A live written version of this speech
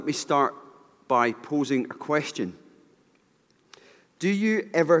Let me start by posing a question. Do you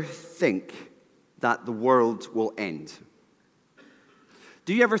ever think that the world will end?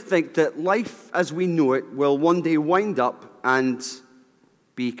 Do you ever think that life as we know it will one day wind up and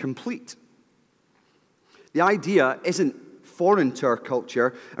be complete? The idea isn't foreign to our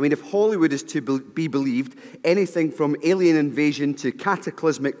culture. I mean, if Hollywood is to be believed, anything from alien invasion to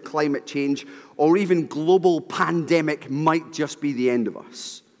cataclysmic climate change or even global pandemic might just be the end of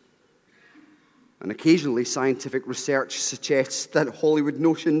us. And occasionally, scientific research suggests that Hollywood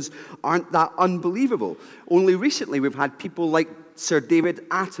notions aren't that unbelievable. Only recently, we've had people like Sir David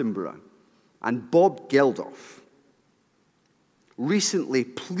Attenborough and Bob Geldof recently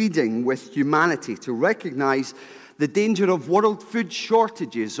pleading with humanity to recognize the danger of world food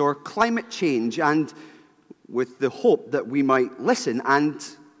shortages or climate change, and with the hope that we might listen and,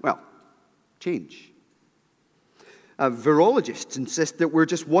 change. Virologists insist that we're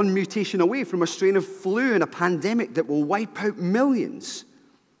just one mutation away from a strain of flu and a pandemic that will wipe out millions.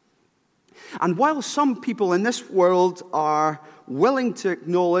 And while some people in this world are willing to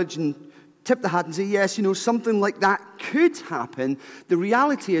acknowledge and tip the hat and say, yes, something like that could happen, the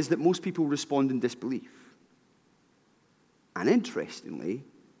reality is that most people respond in disbelief. And interestingly,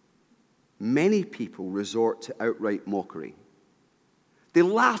 many people resort to outright mockery. They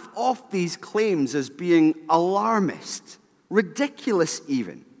laugh off these claims as being alarmist, ridiculous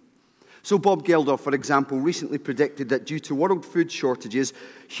even. So Bob Geldof, for example, recently predicted that due to world food shortages,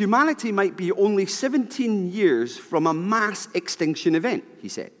 humanity might be only 17 years from a mass extinction event, he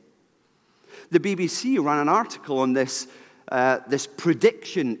said. The BBC ran an article on this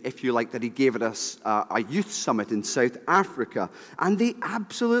prediction, if you like, that he gave at a youth summit in South Africa, and they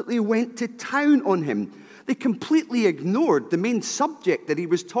absolutely went to town on him. They completely ignored the main subject that he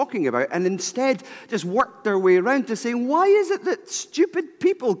was talking about and instead just worked their way around to saying, why is it that stupid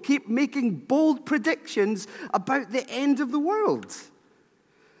people keep making bold predictions about the end of the world?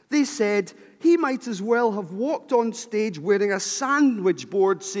 They said he might as well have walked on stage wearing a sandwich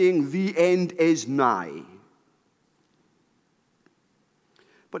board saying, "The end is nigh."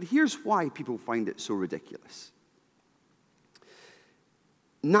 But here's why people find it so ridiculous.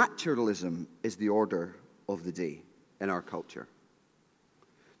 Naturalism is the order of the day in our culture.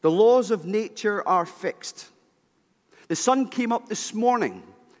 The laws of nature are fixed. The sun came up this morning,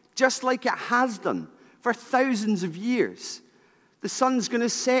 just like it has done for thousands of years. The sun's going to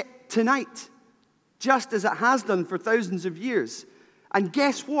set tonight, just as it has done for thousands of years. And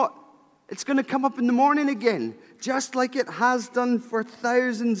guess what? It's going to come up in the morning again, just like it has done for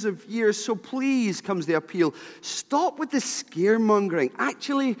thousands of years. So please, comes the appeal, stop with the scaremongering.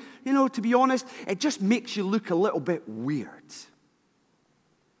 Actually, to be honest, it just makes you look a little bit weird.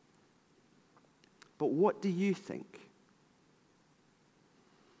 But what do you think?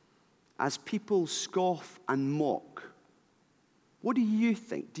 As people scoff and mock, what do you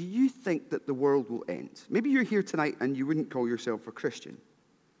think? Do you think that the world will end? Maybe you're here tonight and you wouldn't call yourself a Christian.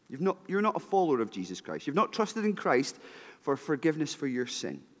 You're not a follower of Jesus Christ. You've not trusted in Christ for forgiveness for your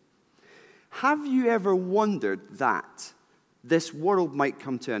sin. Have you ever wondered that this world might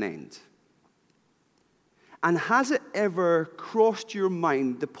come to an end? And has it ever crossed your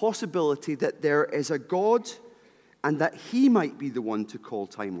mind the possibility that there is a God and that He might be the one to call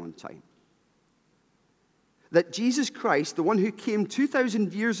time on time? That Jesus Christ, the one who came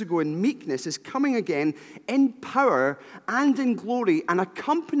 2,000 years ago in meekness, is coming again in power and in glory, and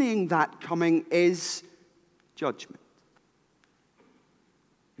accompanying that coming is judgment.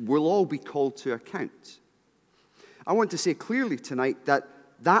 We'll all be called to account. I want to say clearly tonight that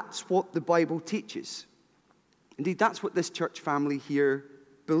that's what the Bible teaches. Indeed, that's what this church family here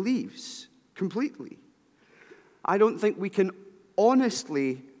believes completely. I don't think we can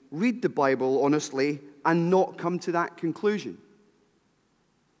honestly read the Bible honestly and not come to that conclusion.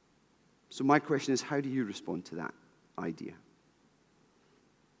 So my question is, how do you respond to that idea?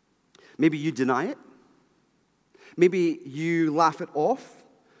 Maybe you deny it. Maybe you laugh it off.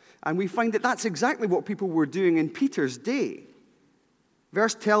 And we find that that's exactly what people were doing in Peter's day.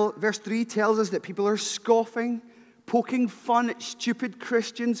 Verse 3 tells us that people are scoffing, poking fun at stupid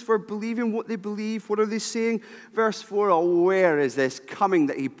Christians for believing what they believe. What are they saying? Verse 4, where is this coming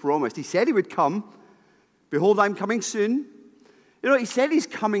that he promised? He said he would come. Behold, I'm coming soon. He said he's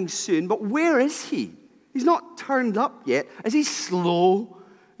coming soon, but where is he? He's not turned up yet. Is he slow?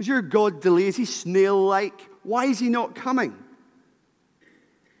 Is your God delayed? Is he snail-like? Why is he not coming?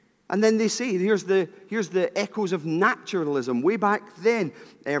 And then they say, here's the echoes of naturalism way back then.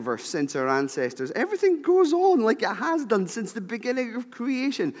 Ever since our ancestors, everything goes on like it has done since the beginning of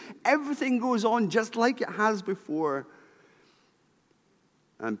creation. Everything goes on just like it has before.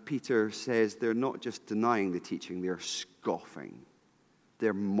 And Peter says they're not just denying the teaching, they're scoffing,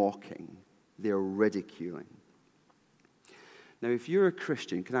 they're mocking, they're ridiculing. Now, if you're a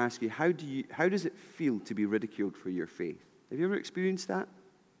Christian, can I ask you, how does it feel to be ridiculed for your faith? Have you ever experienced that?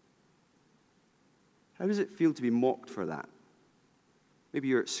 How does it feel to be mocked for that? Maybe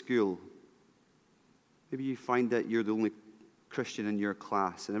you're at school. Maybe you find that you're the only Christian in your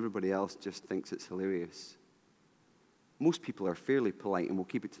class and everybody else just thinks it's hilarious. Most people are fairly polite and will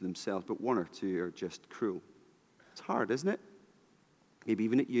keep it to themselves, but one or two are just cruel. It's hard, isn't it? Maybe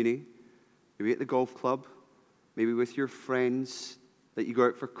even at uni, maybe at the golf club, maybe with your friends that you go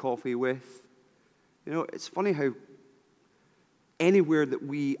out for coffee with. You know, it's funny how anywhere that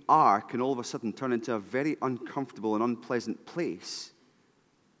we are can all of a sudden turn into a very uncomfortable and unpleasant place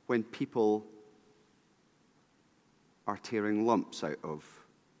when people are tearing lumps out of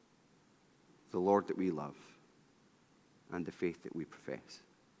the Lord that we love and the faith that we profess.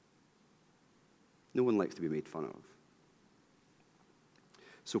 No one likes to be made fun of.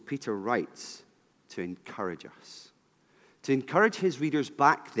 So Peter writes to encourage us, to encourage his readers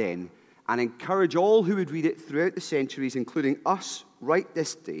back then and encourage all who would read it throughout the centuries, including us right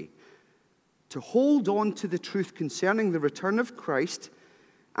this day, to hold on to the truth concerning the return of Christ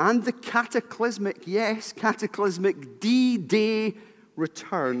and the cataclysmic D-Day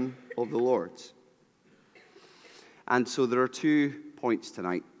return of the Lord. And so there are 2 points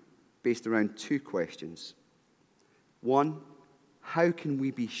tonight based around 2 questions. One, how can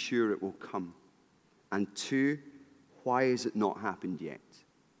we be sure it will come? And 2, why has it not happened yet?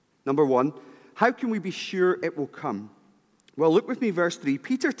 Number 1, how can we be sure it will come? Well, look with me, verse 3.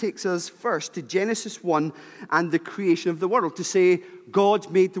 Peter takes us first to Genesis 1 and the creation of the world, to say God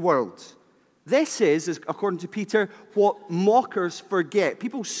made the world. This is, according to Peter, what mockers forget.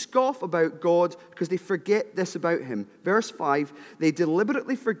 People scoff about God because they forget this about him. Verse 5, they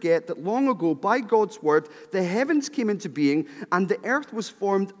deliberately forget that long ago, by God's word, the heavens came into being and the earth was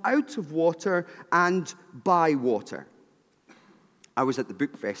formed out of water and by water. I was at the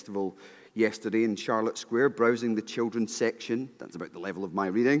book festival yesterday in Charlotte Square, browsing the children's section. That's about the level of my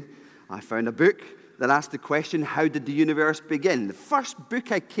reading. I found a book that asked the question, how did the universe begin? The first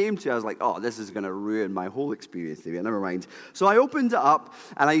book I came to, I was like, oh, this is going to ruin my whole experience today. Never mind. So I opened it up,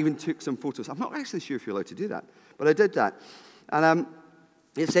 and I even took some photos. I'm not actually sure if you're allowed to do that, but I did that. And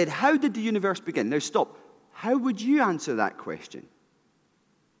it said, how did the universe begin? Now stop. How would you answer that question?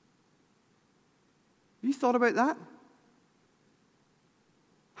 Have you thought about that?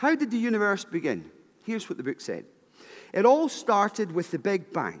 How did the universe begin? Here's what the book said. It all started with the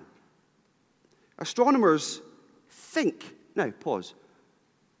Big Bang. Astronomers think... Now, pause.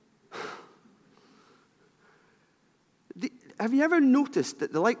 Have you ever noticed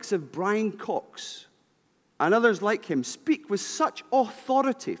that the likes of Brian Cox and others like him speak with such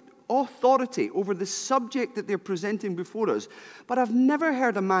authority over the subject that they're presenting before us? But I've never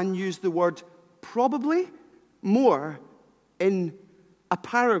heard a man use the word probably more in a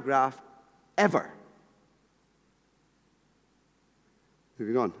paragraph ever.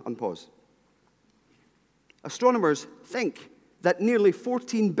 Moving on, unpause. Astronomers think that nearly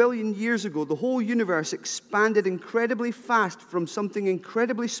 14 billion years ago, the whole universe expanded incredibly fast from something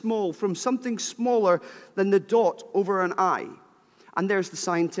incredibly small, from something smaller than the dot over an I. And there's the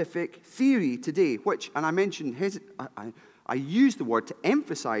scientific theory today, which, and I mentioned, I use the word to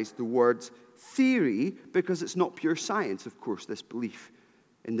emphasize the word theory because it's not pure science, of course, this belief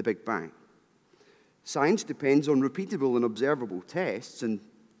in the Big Bang. Science depends on repeatable and observable tests, and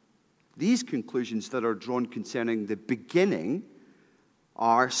these conclusions that are drawn concerning the beginning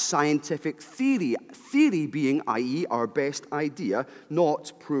are scientific theory. Theory being, i.e., our best idea,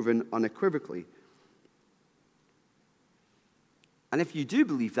 not proven unequivocally. And if you do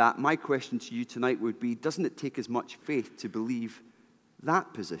believe that, my question to you tonight would be, doesn't it take as much faith to believe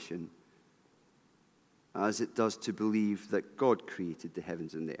that position as it does to believe that God created the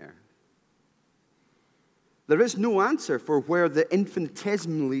heavens and the earth? There is no answer for where the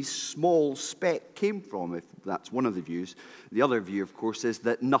infinitesimally small speck came from, if that's one of the views. The other view, of course, is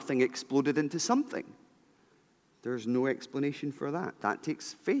that nothing exploded into something. There's no explanation for that. That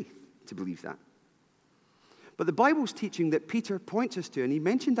takes faith to believe that. But the Bible's teaching that Peter points us to, and he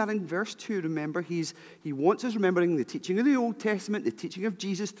mentioned that in verse 2, remember, he wants us remembering the teaching of the Old Testament, the teaching of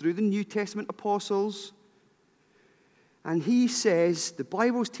Jesus through the New Testament apostles. And he says, the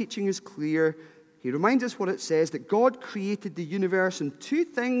Bible's teaching is clear. He reminds us what it says, that God created the universe, and 2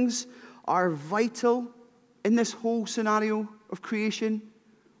 things are vital in this whole scenario of creation: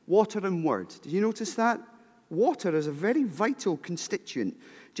 water and word. Did you notice that? Water is a very vital constituent.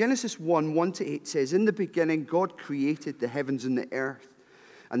 Genesis 1:1-8 says, in the beginning, God created the heavens and the earth.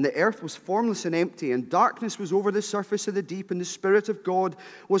 And the earth was formless and empty, and darkness was over the surface of the deep, and the Spirit of God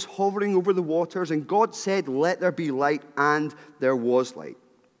was hovering over the waters. And God said, "Let there be light," and there was light.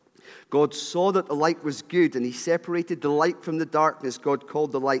 God saw that the light was good, and he separated the light from the darkness. God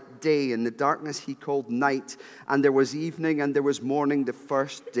called the light day, and the darkness he called night. And there was evening, and there was morning, the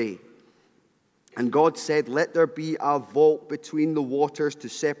first day. And God said, "Let there be a vault between the waters to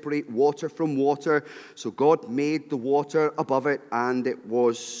separate water from water." So God made the water above it, and it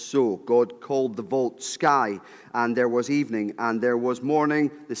was so. God called the vault sky, and there was evening, and there was morning,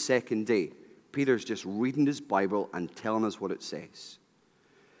 the second day. Peter's just reading his Bible and telling us what it says.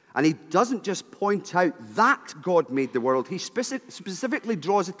 And he doesn't just point out that God made the world. He specifically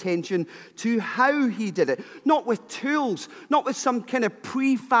draws attention to how he did it. Not with tools, not with some kind of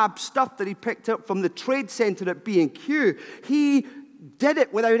prefab stuff that he picked up from the trade center at B&Q. He did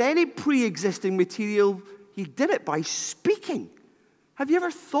it without any pre-existing material. He did it by speaking. Have you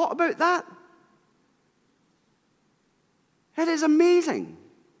ever thought about that? It is amazing.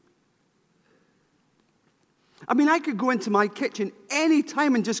 I mean, I could go into my kitchen any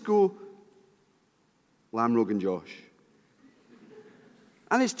time and just go, lamb, Rogan, Josh.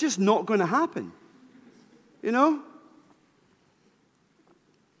 And it's just not going to happen. You know?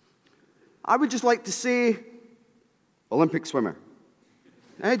 I would just like to say, Olympic swimmer.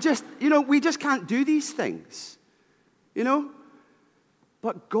 And we just can't do these things. You know?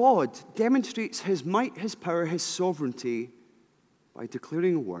 But God demonstrates his might, his power, his sovereignty by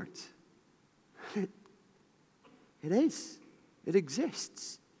declaring a word. It is. It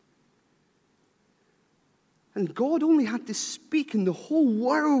exists. And God only had to speak, and the whole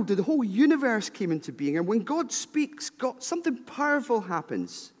world, the whole universe came into being. And when God speaks, something powerful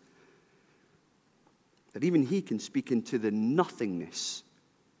happens. That even he can speak into the nothingness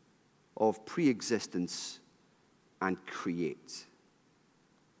of pre-existence and create.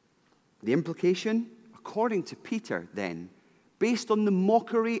 The implication, according to Peter then, based on the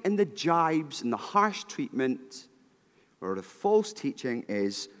mockery and the jibes and the harsh treatment, or the false teaching,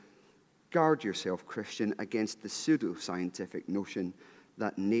 is guard yourself, Christian, against the pseudo-scientific notion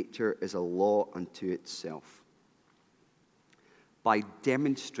that nature is a law unto itself. By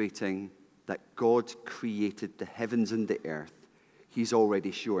demonstrating that God created the heavens and the earth, he's already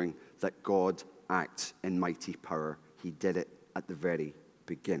showing that God acts in mighty power. He did it at the very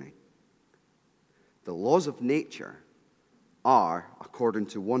beginning. The laws of nature are, according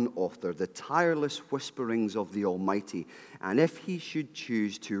to one author, the tireless whisperings of the Almighty. And if he should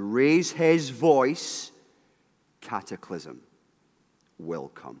choose to raise his voice, cataclysm will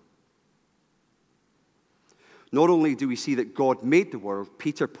come. Not only do we see that God made the world,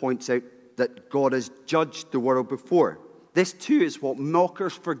 Peter points out that God has judged the world before. This too is what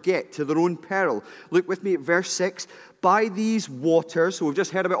mockers forget to their own peril. Look with me at verse 6. By these waters, so we've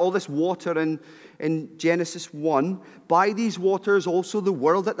just heard about all this water in Genesis 1. By these waters also the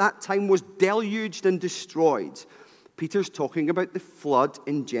world at that time was deluged and destroyed. Peter's talking about the flood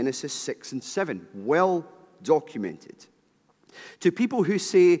in Genesis 6 and 7. Well documented. To people who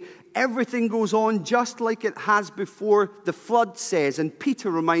say everything goes on just like it has before, the flood says, and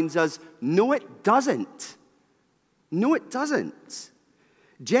Peter reminds us, no, it doesn't. No, it doesn't.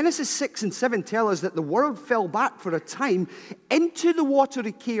 Genesis 6 and 7 tell us that the world fell back for a time into the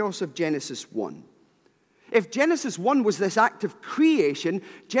watery chaos of Genesis 1. If Genesis 1 was this act of creation,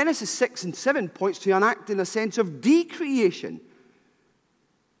 Genesis 6 and 7 points to an act in a sense of decreation.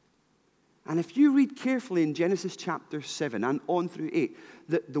 And if you read carefully in Genesis chapter 7 and on through 8,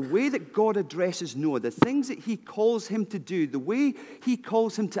 the way that God addresses Noah, the things that he calls him to do, the way he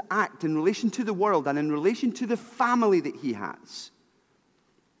calls him to act in relation to the world and in relation to the family that he has,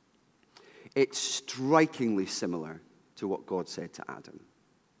 it's strikingly similar to what God said to Adam.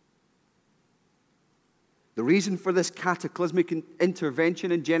 The reason for this cataclysmic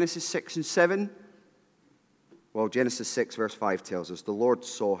intervention in Genesis 6 and 7, well, Genesis 6 verse 5 tells us, the Lord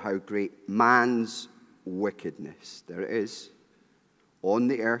saw how great man's wickedness, there it is, on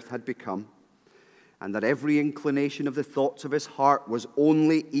the earth had become, and that every inclination of the thoughts of his heart was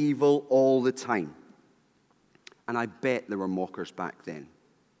only evil all the time. And I bet there were mockers back then.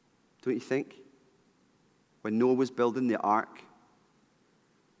 Don't you think? When Noah was building the ark.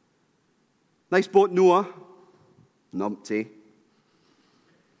 Nice boat, Noah. Numpty.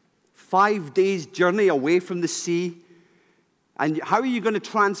 5 days' journey away from the sea. And how are you going to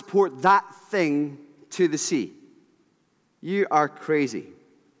transport that thing to the sea? You are crazy.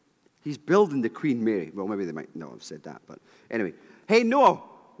 He's building the Queen Mary. Well, maybe they might not have said that, but anyway. Hey, Noah,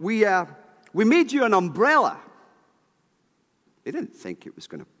 we made you an umbrella. They didn't think it was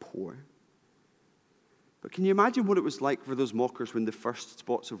going to pour. But can you imagine what it was like for those mockers when the first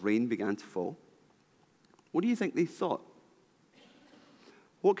spots of rain began to fall? What do you think they thought?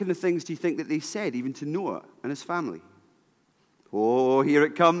 What kind of things do you think that they said, even to Noah and his family? Oh, here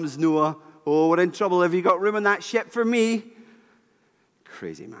it comes, Noah. Oh, we're in trouble. Have you got room on that ship for me?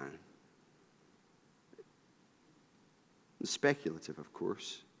 Crazy man. It's speculative, of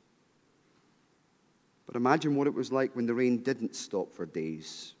course. But imagine what it was like when the rain didn't stop for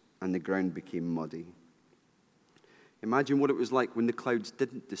days and the ground became muddy. Imagine what it was like when the clouds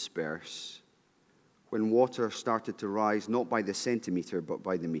didn't disperse, when water started to rise not by the centimeter but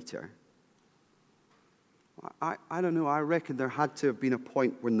by the meter. I don't know, I reckon there had to have been a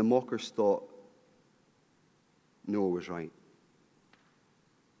point when the mockers thought Noah was right.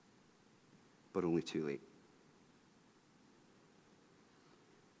 But only too late.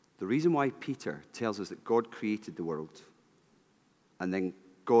 The reason why Peter tells us that God created the world and then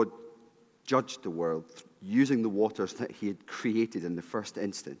God judged the world using the waters that he had created in the first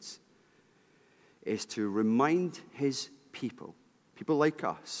instance is to remind his people like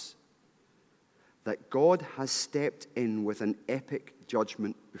us, that God has stepped in with an epic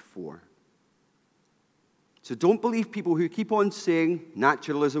judgment before. So don't believe people who keep on saying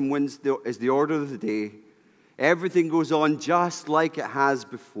naturalism is the order of the day. Everything goes on just like it has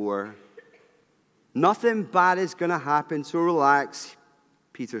before. Nothing bad is going to happen, so relax.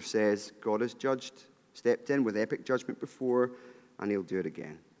 Peter says God has stepped in with epic judgment before, and he'll do it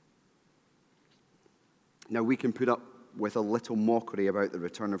again. Now we can put up with a little mockery about the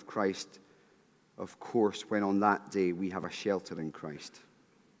return of Christ, of course, when on that day we have a shelter in Christ.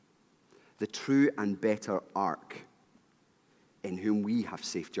 The true and better ark, in whom we have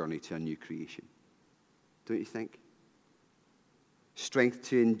safe journey to a new creation. Don't you think? Strength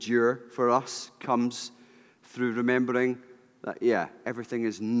to endure for us comes through remembering that, everything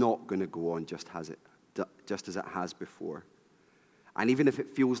is not going to go on just as it has before. And even if it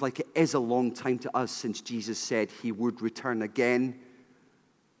feels like it is a long time to us since Jesus said he would return again,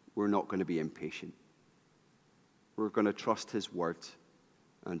 we're not going to be impatient. We're going to trust his word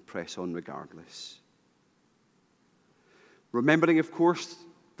and press on regardless. Remembering, of course,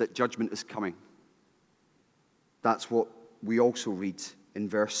 that judgment is coming. That's what we also read in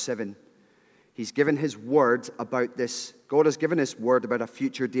verse 7. He's given his word about this. God has given his word about a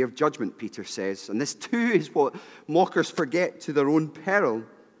future day of judgment, Peter says. And this too is what mockers forget to their own peril.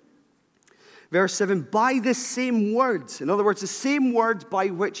 Verse 7, by this same word, in other words, the same word by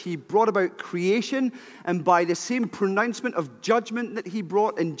which he brought about creation, and by the same pronouncement of judgment that he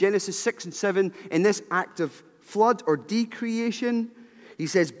brought in Genesis 6 and 7 in this act of flood or decreation. He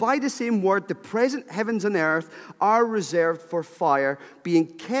says, by the same word, the present heavens and earth are reserved for fire, being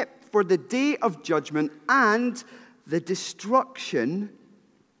kept for the day of judgment and the destruction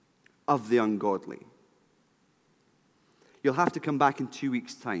of the ungodly. You'll have to come back in 2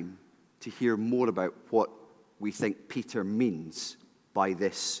 weeks' time to hear more about what we think Peter means by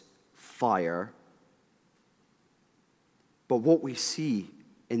this fire. But what we see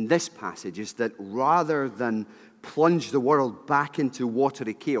in this passage is that rather than plunge the world back into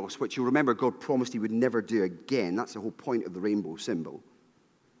watery chaos, which you'll remember God promised he would never do again, that's the whole point of the rainbow symbol.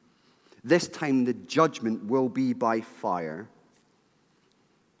 This time the judgment will be by fire.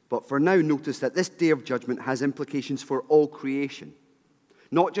 But for now, notice that this day of judgment has implications for all creation.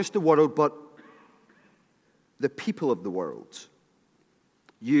 Not just the world, but the people of the world.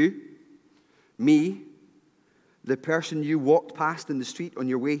 You, me, the person you walked past in the street on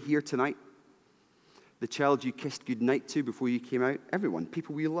your way here tonight, the child you kissed goodnight to before you came out, everyone,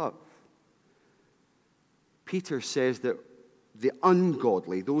 people we love. Peter says that the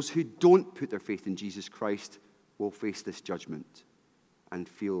ungodly, those who don't put their faith in Jesus Christ, will face this judgment and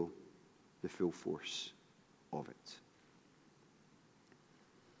feel the full force of it.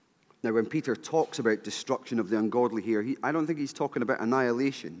 Now, when Peter talks about destruction of the ungodly here, I don't think he's talking about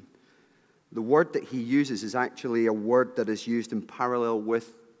annihilation. The word that he uses is actually a word that is used in parallel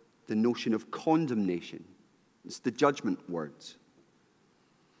with the notion of condemnation. It's the judgment words.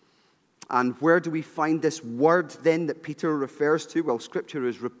 And where do we find this word then that Peter refers to? Well, Scripture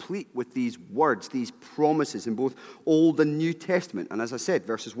is replete with these words, these promises in both Old and New Testament. And as I said,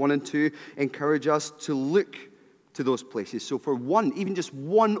 verses 1 and 2 encourage us to look to those places. So for one, even just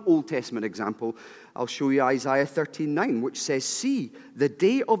one Old Testament example, I'll show you Isaiah 13:9, which says, see, the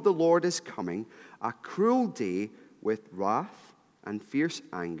day of the Lord is coming, a cruel day with wrath and fierce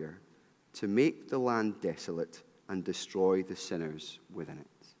anger, to make the land desolate and destroy the sinners within it.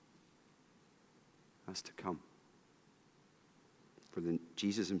 That's to come. For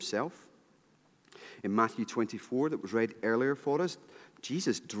Jesus himself, in Matthew 24 that was read earlier for us,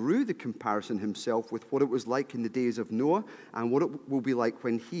 Jesus drew the comparison himself with what it was like in the days of Noah and what it will be like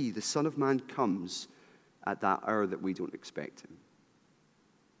when he, the Son of Man, comes at that hour that we don't expect him.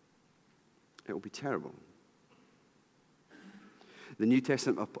 It will be terrible. The New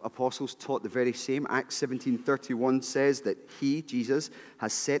Testament apostles taught the very same. Acts 17:31 says that he, Jesus,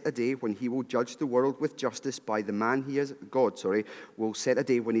 has set a day when he will judge the world with justice by the man he has. God, will set a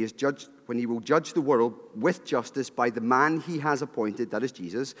day when he will judge the world with justice by the man he has appointed. That is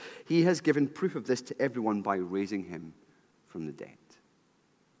Jesus. He has given proof of this to everyone by raising him from the dead.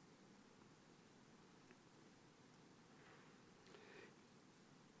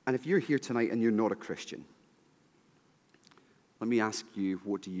 And if you're here tonight and you're not a Christian, let me ask you,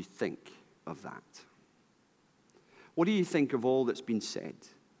 what do you think of that? What do you think of all that's been said?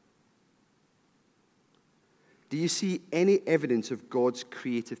 Do you see any evidence of God's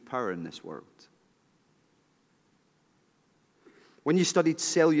creative power in this world? When you studied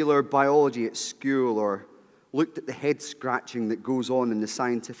cellular biology at school or looked at the head scratching that goes on in the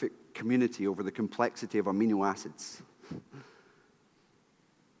scientific community over the complexity of amino acids,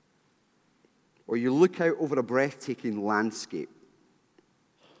 or you look out over a breathtaking landscape,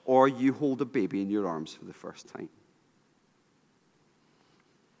 or you hold a baby in your arms for the first time.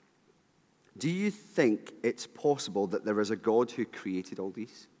 Do you think it's possible that there is a God who created all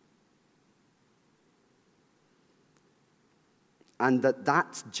these? And that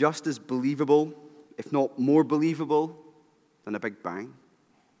that's just as believable, if not more believable, than a Big Bang?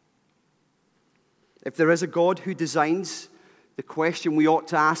 If there is a God who designs, the question we ought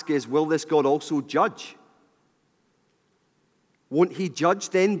to ask is, will this God also judge? Won't he judge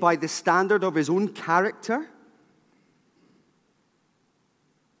then by the standard of his own character?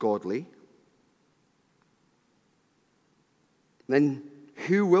 Godly. Then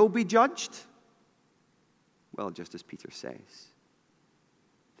who will be judged? Well, just as Peter says,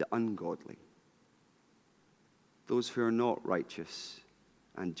 the ungodly. Those who are not righteous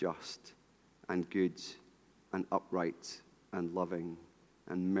and just and good and upright and loving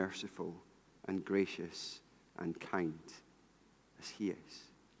and merciful and gracious and kind as he is.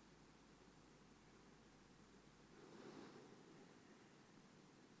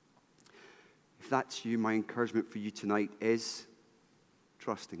 If that's you, my encouragement for you tonight is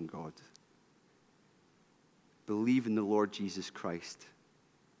trust in God. Believe in the Lord Jesus Christ.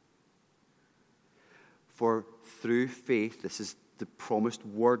 For through faith, this is the promised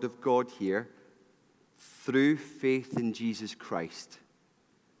word of God here, through faith in Jesus Christ,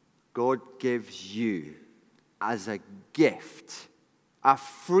 God gives you as a gift, a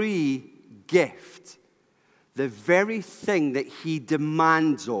free gift, the very thing that he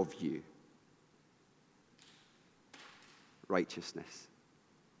demands of you: righteousness.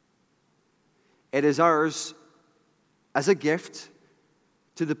 It is ours as a gift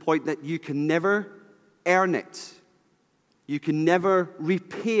to the point that you can never earn it. You can never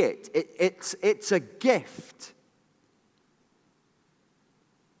repay it. It's a gift.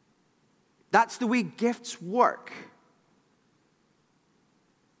 That's the way gifts work.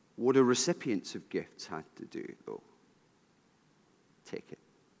 What do recipients of gifts have to do, though? Take it.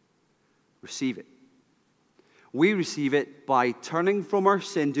 Receive it. We receive it by turning from our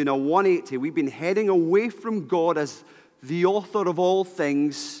sin, doing a 180. We've been heading away from God as the author of all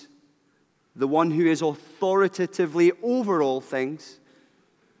things, the one who is authoritatively over all things.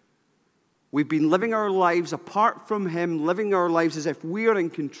 We've been living our lives apart from him, living our lives as if we are in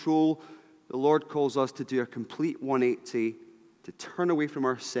control. The Lord calls us to do a complete 180, to turn away from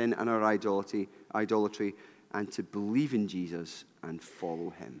our sin and our idolatry, and to believe in Jesus and follow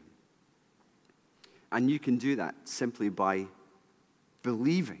him. And you can do that simply by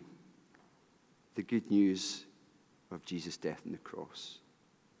believing the good news of Jesus' death on the cross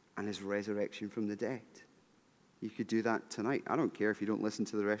and his resurrection from the dead. You could do that tonight. I don't care if you don't listen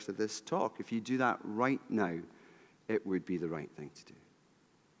to the rest of this talk. If you do that right now, it would be the right thing to do.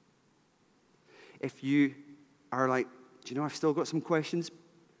 If you are like, do you know, I've still got some questions,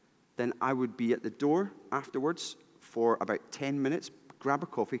 then I would be at the door afterwards for about 10 minutes. Grab a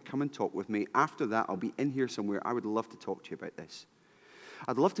coffee, come and talk with me. After that, I'll be in here somewhere. I would love to talk to you about this.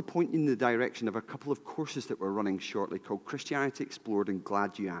 I'd love to point you in the direction of a couple of courses that we're running shortly called Christianity Explored and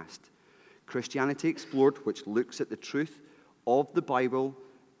Glad You Asked. Christianity Explored, which looks at the truth of the Bible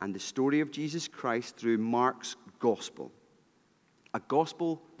and the story of Jesus Christ through Mark's gospel. A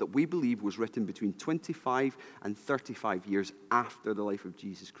gospel that we believe was written between 25 and 35 years after the life of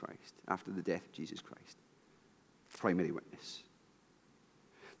Jesus Christ, after the death of Jesus Christ. Primary witness.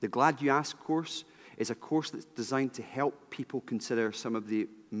 The Glad You Ask course is a course that's designed to help people consider some of the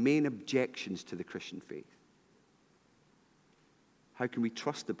main objections to the Christian faith. How can we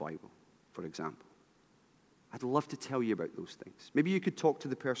trust the Bible, for example? I'd love to tell you about those things. Maybe you could talk to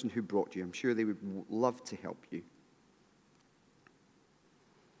the person who brought you. I'm sure they would love to help you.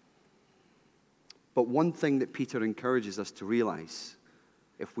 But one thing that Peter encourages us to realize,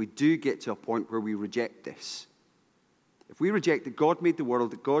 if we do get to a point where we reject this, if we reject that God made the world,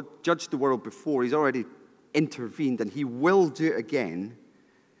 that God judged the world before, he's already intervened, and he will do it again,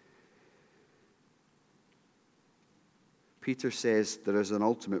 Peter says there is an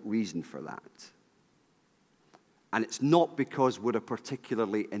ultimate reason for that. And it's not because we're a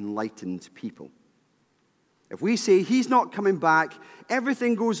particularly enlightened people. If we say he's not coming back,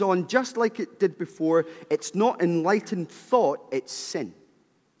 everything goes on just like it did before, it's not enlightened thought, it's sin.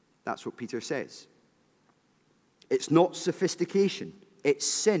 That's what Peter says. It's not sophistication, it's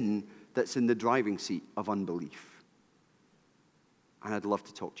sin that's in the driving seat of unbelief. And I'd love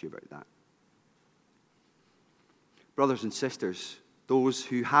to talk to you about that. Brothers and sisters, those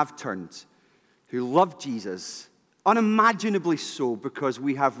who have turned, who love Jesus, unimaginably so, because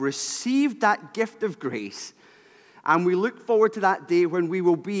we have received that gift of grace, and we look forward to that day when we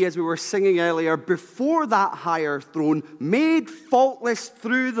will be, as we were singing earlier, before that higher throne, made faultless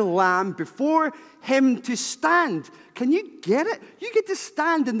through the Lamb, before him to stand. Can you get it? You get to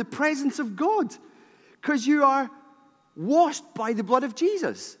stand in the presence of God because you are washed by the blood of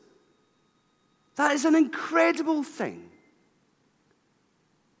Jesus. That is an incredible thing.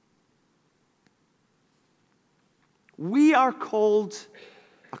 We are called,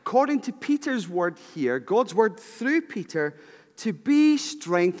 according to Peter's word here, God's word through Peter, to be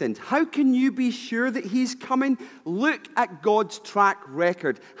strengthened. How can you be sure that he's coming? Look at God's track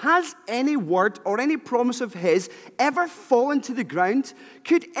record. Has any word or any promise of his ever fallen to the ground?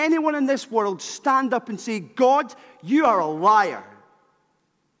 Could anyone in this world stand up and say, God, you are a liar?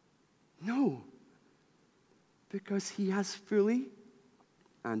 No. Because he has fully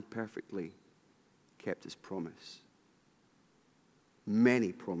and perfectly kept his promise.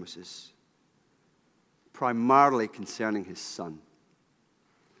 Many promises, primarily concerning his Son,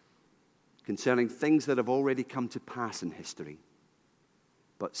 concerning things that have already come to pass in history,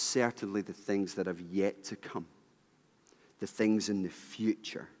 but certainly the things that have yet to come, the things in the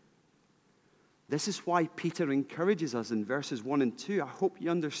future. This is why Peter encourages us in verses 1 and 2. I hope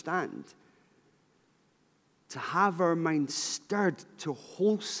you understand. To have our minds stirred to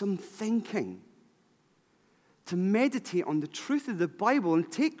wholesome thinking, to meditate on the truth of the Bible and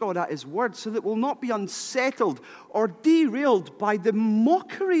take God at his word so that we'll not be unsettled or derailed by the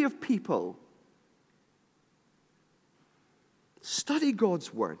mockery of people. Study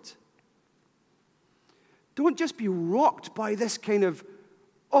God's word. Don't just be rocked by this kind of,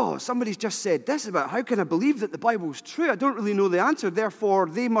 oh, somebody's just said this about how can I believe that the Bible's true? I don't really know the answer, therefore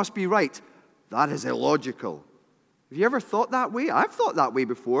they must be right. That is illogical. Have you ever thought that way? I've thought that way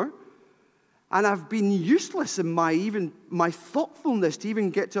before. And I've been useless in my thoughtfulness to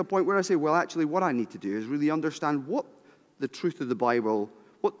even get to a point where I say, well, actually, what I need to do is really understand what the truth of the Bible,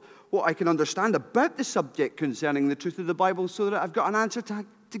 what I can understand about the subject concerning the truth of the Bible so that I've got an answer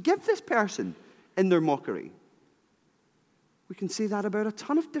to give this person in their mockery. We can say that about a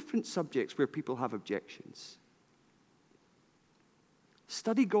ton of different subjects where people have objections.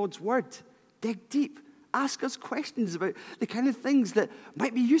 Study God's word. Dig deep. Ask us questions about the kind of things that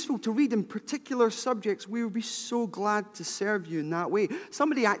might be useful to read in particular subjects. We would be so glad to serve you in that way.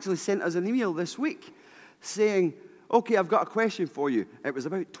 Somebody actually sent us an email this week saying, okay, I've got a question for you. It was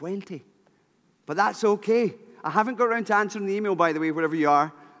about 20. But that's okay. I haven't got around to answering the email, by the way, wherever you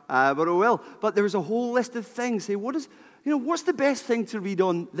are, but I will. But there was a whole list of things. Say, what's the best thing to read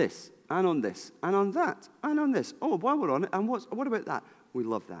on this, and on this, and on that, and on this? Oh, while we're on it, and what about that? We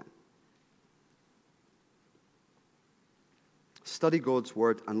love that. Study God's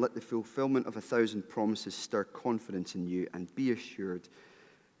word and let the fulfillment of 1,000 promises stir confidence in you, and be assured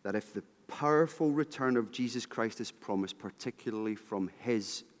that if the powerful return of Jesus Christ is promised, particularly from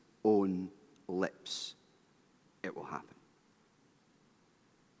his own lips, it will happen.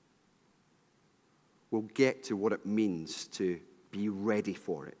 We'll get to what it means to be ready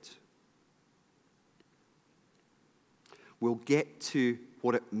for it. We'll get to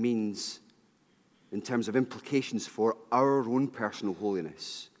what it means in terms of implications for our own personal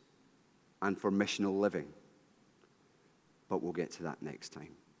holiness and for missional living. But we'll get to that next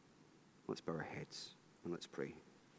time. Let's bow our heads and let's pray.